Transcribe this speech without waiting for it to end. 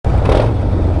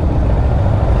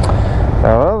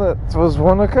was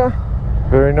Wanaka,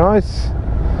 very nice.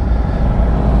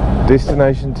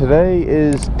 Destination today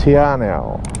is Te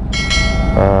Anau.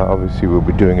 Obviously we'll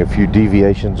be doing a few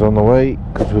deviations on the way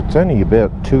because it's only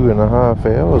about 2.5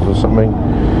 hours or something,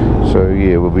 so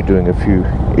yeah, we'll be doing a few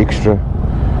extra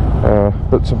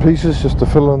bits and pieces just to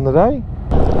fill in the day.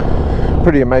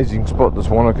 Pretty amazing spot, this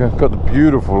Wanaka. Got the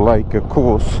beautiful lake, of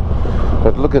course,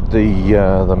 but look at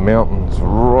the mountains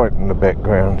right in the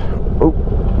background. Oh,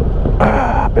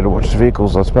 better watch the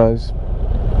vehicles, I suppose.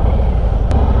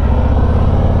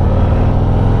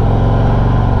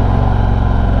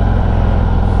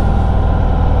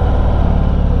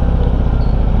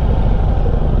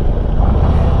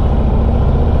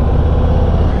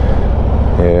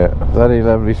 Bloody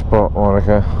lovely spot,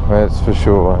 Wanaka, that's for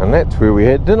sure. And that's where we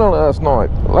had dinner last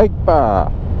night, Lake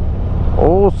Bar.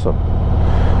 Awesome.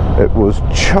 It was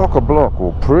chock-a-block,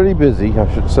 or pretty busy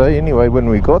I should say, anyway when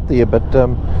we got there, but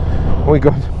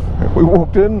we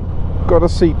walked in, got a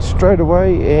seat straight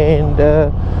away, and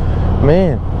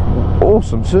man,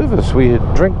 awesome service. We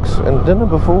had drinks and dinner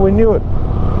before we knew it.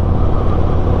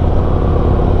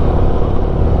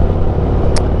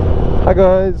 Hi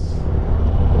guys,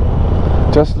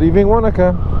 just leaving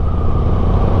Wanaka.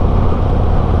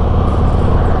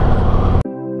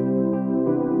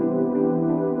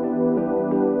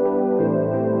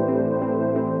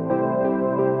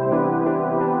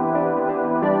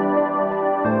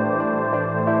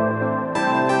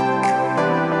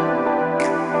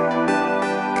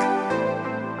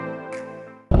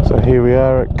 So here we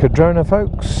are at Cardrona,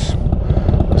 folks.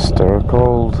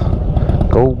 Historical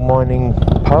gold mining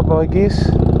pub, I guess.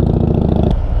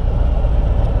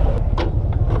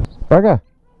 Bugger.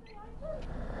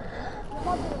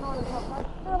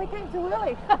 Oh, we came too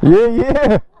early.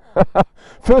 Yeah.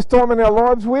 First time in our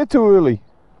lives we're too early.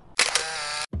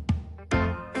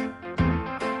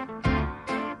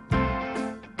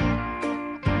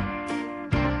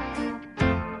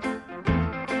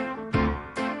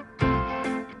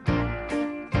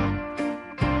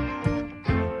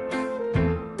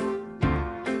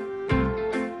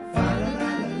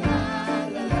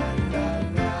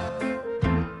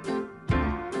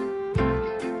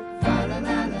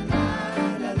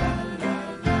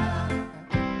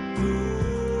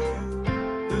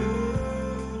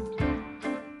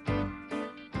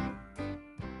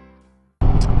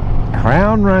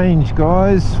 Crown Range,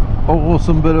 guys.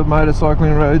 Awesome bit of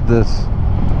motorcycling road this.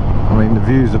 I mean, the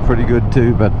views are pretty good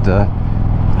too, but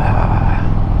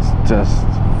it's just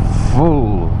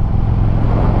full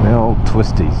of the old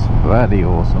twisties. Bloody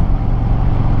awesome.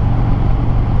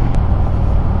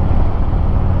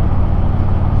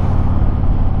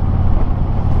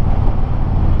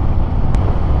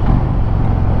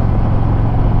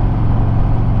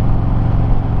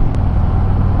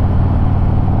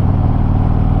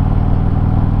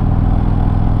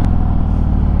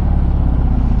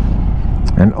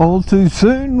 And all too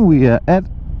soon we are at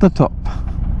the top.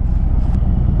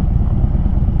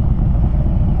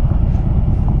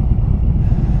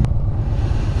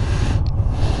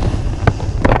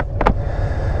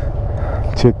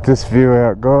 Check this view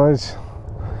out, guys.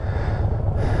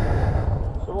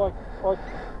 So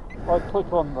I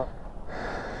click on the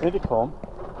intercom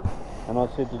and I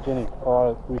said to Jenny,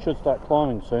 oh, we should start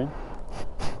climbing soon.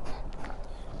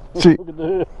 Look at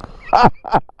her.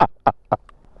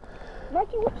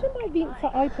 Roger, which of my vents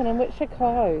are open and which are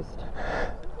closed?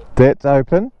 That's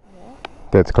open. Yeah.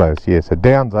 That's closed, yeah. So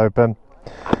down's open.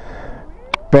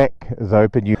 Back is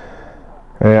open.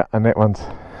 Yeah, and that one's,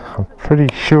 I'm pretty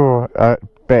sure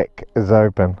back is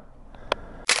open.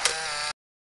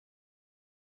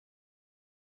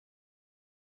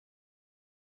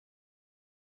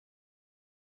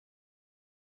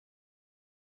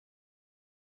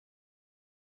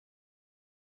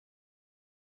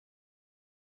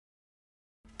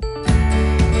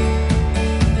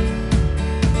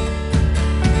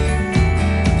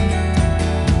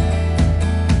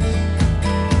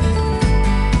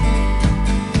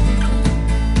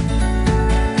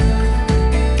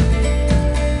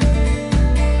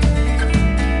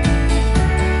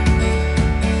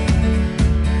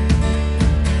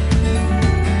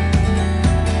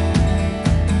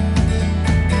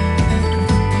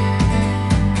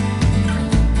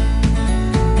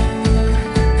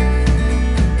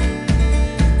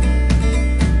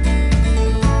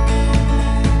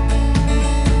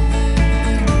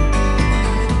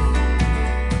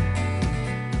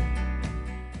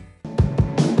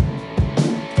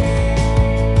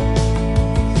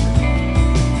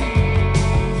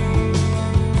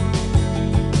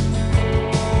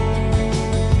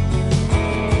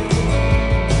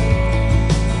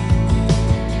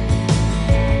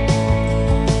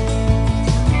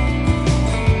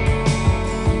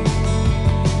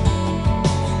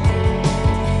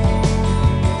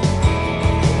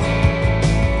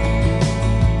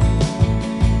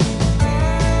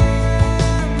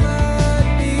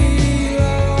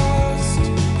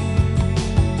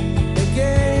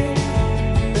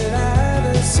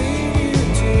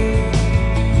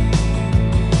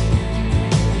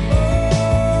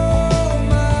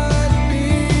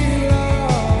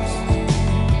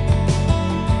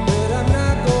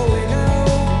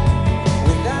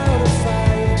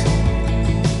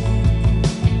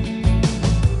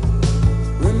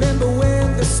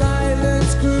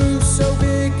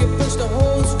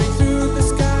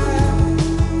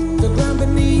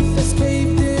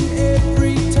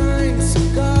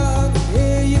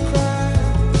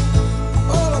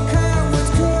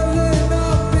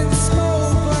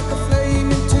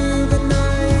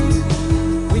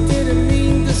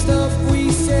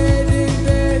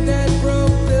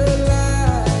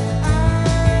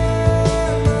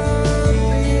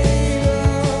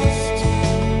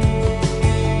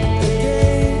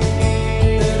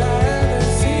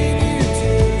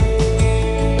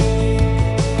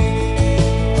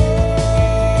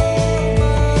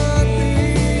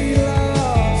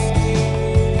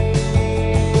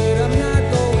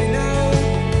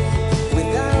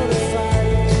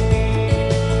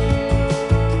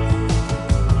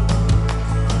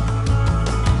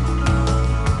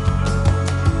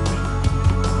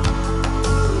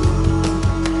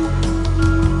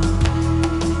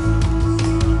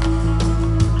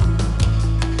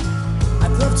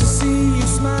 see you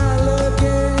smile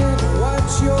again,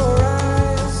 watch your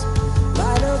eyes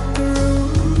light up the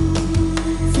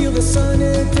room. Feel the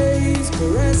sunny days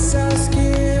caress our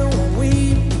skin when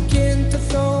we begin to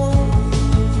thaw.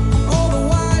 All the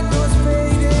white noise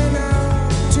fading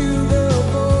out to the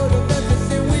void of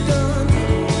everything we've done.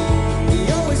 We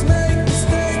always make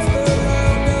mistakes, but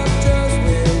round up just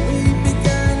where we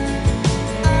began.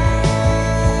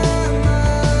 I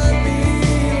might be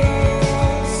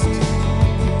lost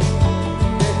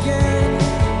again,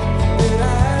 but I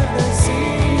haven't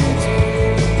seen you today.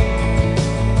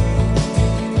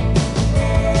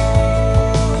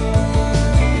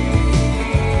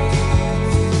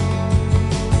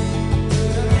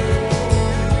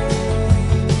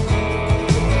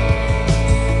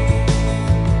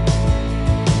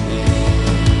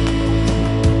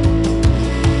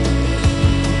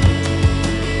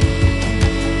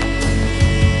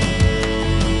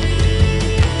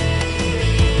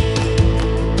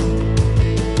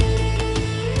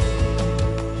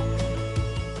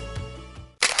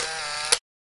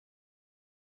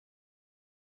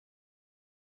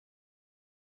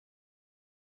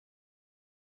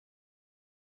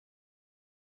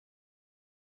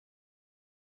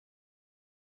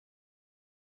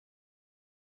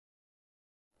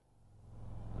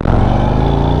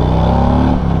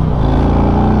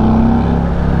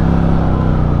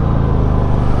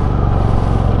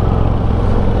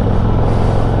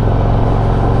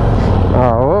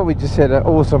 Oh, well, we just had an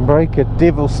awesome break at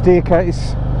Devil's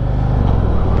Staircase.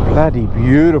 Bloody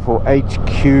beautiful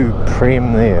HQ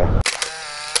Prem there.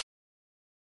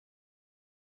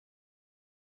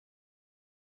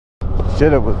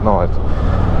 Shit, it was nice.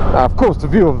 Of course, the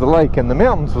view of the lake and the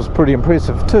mountains was pretty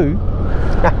impressive too.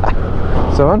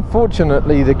 So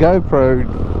unfortunately the GoPro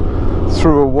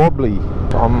threw a wobbly.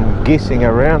 I'm guessing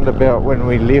around about when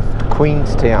we left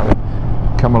Queenstown,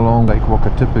 come along Lake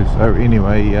Wakatipu. So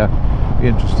anyway, be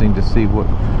interesting to see what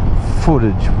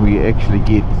footage we actually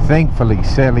get. Thankfully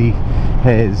Sally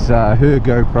has her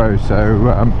GoPro, so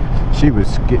she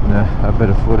was getting a bit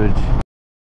of footage.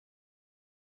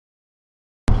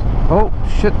 Oh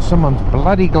shit, someone's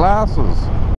bloody glasses.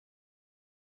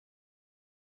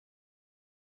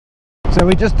 So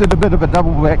we just did a bit of a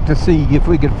double back to see if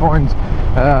we could find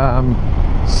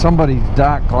somebody's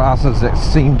dark glasses that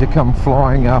seemed to come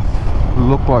flying off.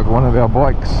 Looked like one of our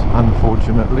bikes,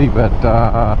 unfortunately, but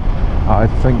I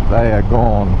think they are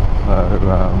gone.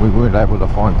 So we weren't able to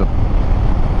find them.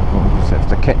 We'll just have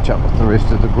to catch up with the rest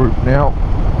of the group now.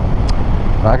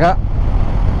 Bugger.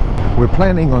 We're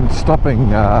planning on stopping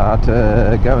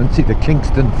to go and see the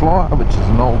Kingston Flyer, which is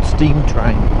an old steam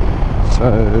train. So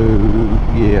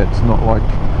yeah, it's not like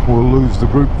we'll lose the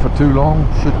group for too long.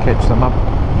 Should catch them up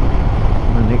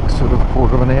in the next sort of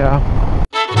quarter of an hour.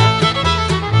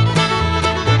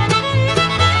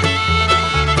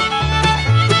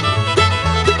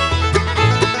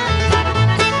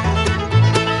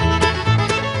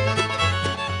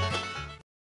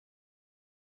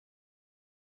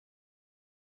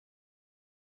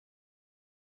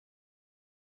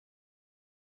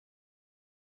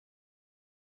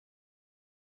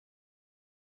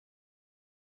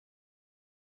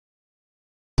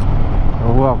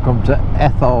 Welcome to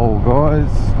Athol,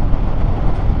 guys.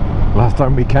 Last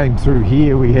time we came through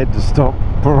here we had to stop.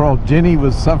 Poor old Jenny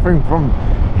was suffering from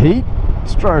heat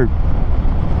stroke.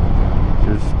 She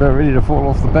was about ready to fall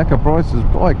off the back of Bryce's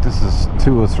bike. This is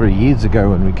 2 or 3 years ago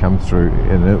when we come through,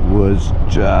 and it was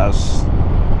just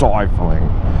stifling.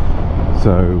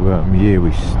 So yeah,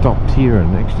 we stopped here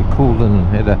and actually called in and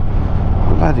had a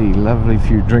bloody lovely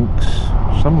few drinks.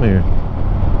 Somewhere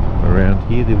around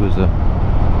here there was a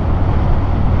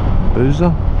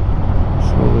boozer.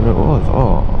 So what it was.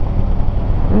 Oh.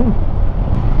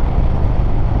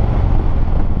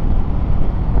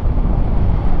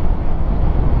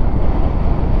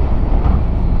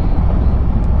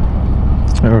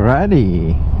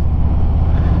 Alrighty.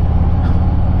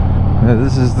 Now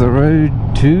this is the road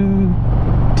to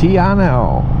Te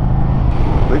Anau.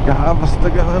 Big harvester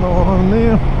going on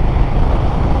there.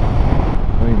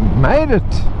 We made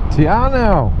it! Te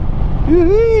Anau!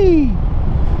 Yoo-hee!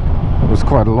 It was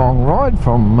quite a long ride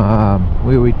from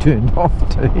where we turned off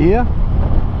to here.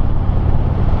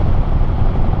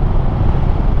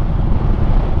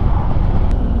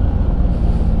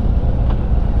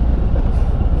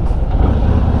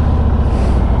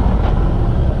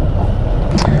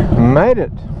 Made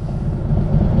it!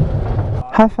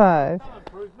 High five!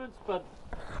 Improvements, but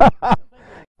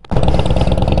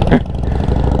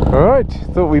Alright,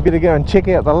 thought we better go and check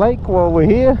out the lake while we're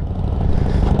here.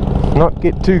 Not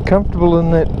get too comfortable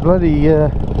in that bloody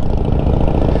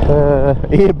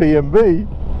Airbnb.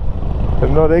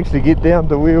 and not actually get down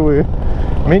to where we're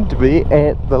meant to be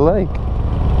at the lake.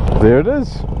 There it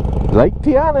is, Lake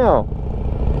Te Anau,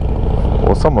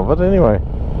 or some of it anyway.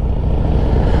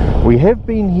 We have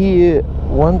been here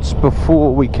once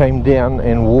before. We came down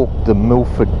and walked the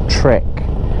Milford track,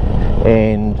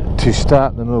 and to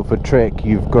start the Milford track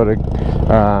you've got to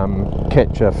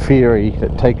catch a ferry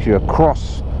that takes you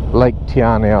across Lake Te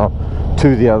Anau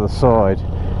to the other side,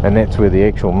 and that's where the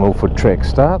actual Milford track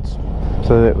starts.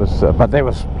 So that was but that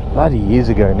was bloody years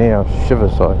ago now.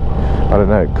 Shivers, I don't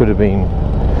know, it could have been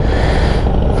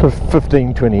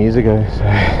 15-20 years ago, so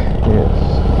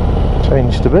yeah, it's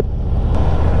changed a bit.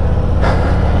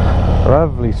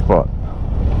 Lovely spot.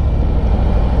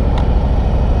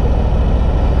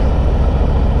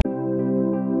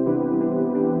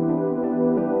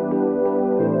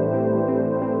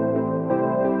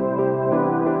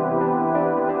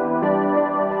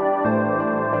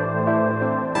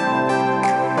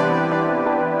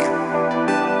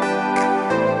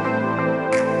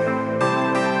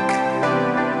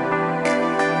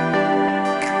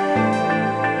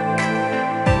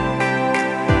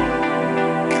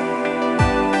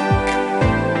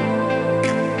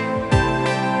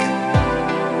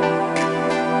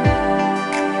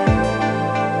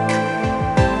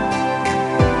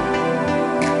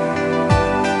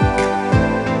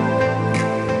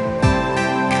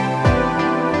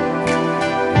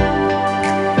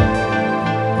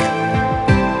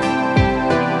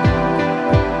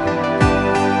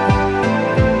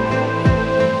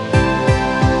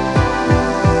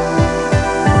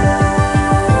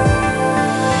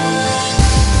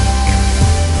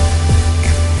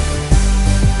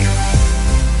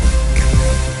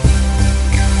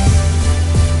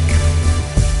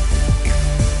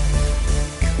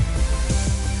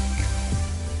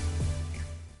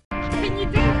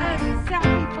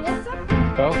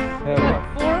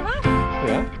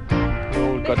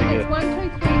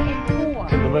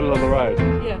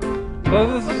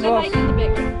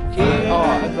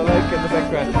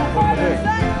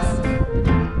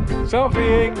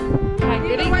 Selfieing!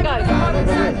 Ready, go!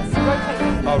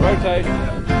 Oh, rotate!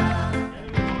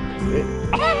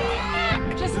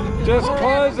 Just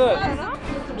close it!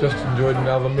 Just enjoyed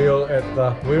another meal at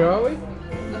the, where are we?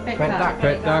 Fat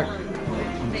Duck.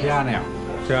 Te Anau.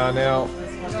 Te Anau.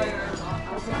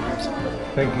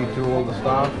 Thank you to all the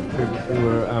staff who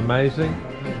were amazing,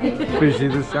 especially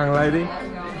this young lady.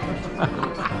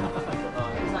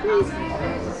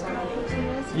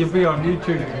 You'll be on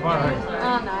YouTube tomorrow.